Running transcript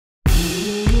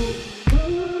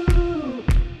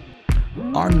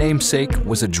Our namesake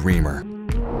was a dreamer,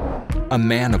 a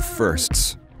man of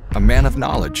firsts, a man of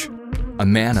knowledge, a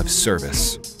man of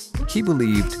service. He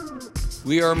believed,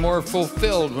 "We are more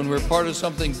fulfilled when we're part of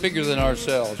something bigger than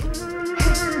ourselves."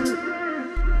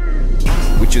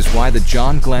 Which is why the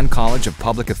John Glenn College of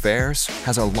Public Affairs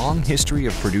has a long history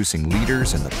of producing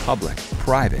leaders in the public,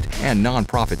 private, and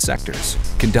nonprofit sectors,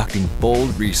 conducting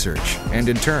bold research, and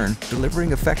in turn,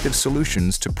 delivering effective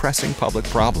solutions to pressing public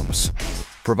problems,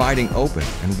 providing open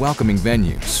and welcoming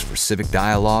venues for civic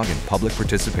dialogue and public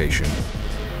participation,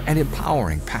 and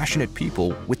empowering passionate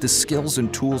people with the skills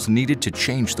and tools needed to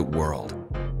change the world.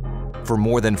 For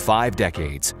more than 5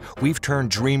 decades, we've turned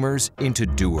dreamers into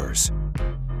doers,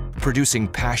 producing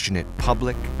passionate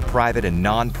public, private, and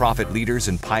nonprofit leaders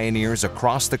and pioneers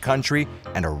across the country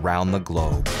and around the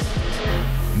globe.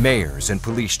 Mayors and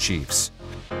police chiefs,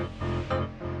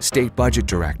 state budget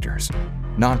directors,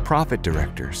 nonprofit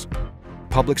directors,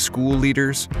 public school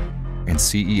leaders, and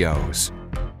CEOs,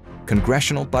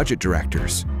 congressional budget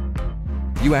directors,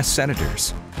 U.S.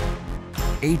 senators,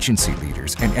 agency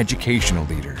leaders and educational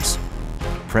leaders,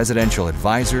 presidential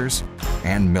advisors,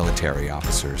 and military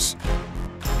officers.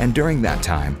 And during that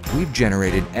time, we've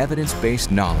generated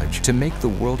evidence-based knowledge to make the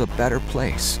world a better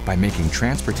place by making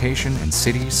transportation and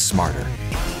cities smarter,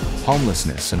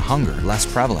 homelessness and hunger less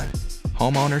prevalent,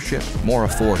 home ownership more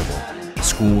affordable,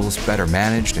 schools better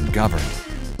managed and governed,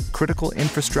 critical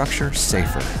infrastructure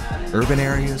safer, urban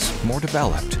areas more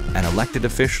developed, and elected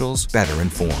officials better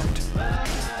informed.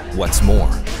 What's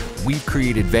more, we've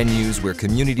created venues where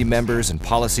community members and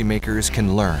policymakers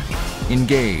can learn,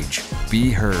 engage,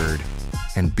 be heard,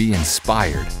 and be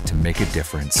inspired to make a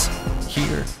difference.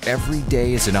 Here, every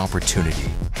day is an opportunity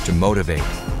to motivate,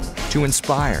 to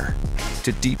inspire,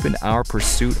 to deepen our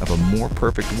pursuit of a more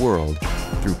perfect world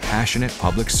through passionate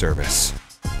public service.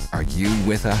 Are you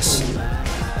with us?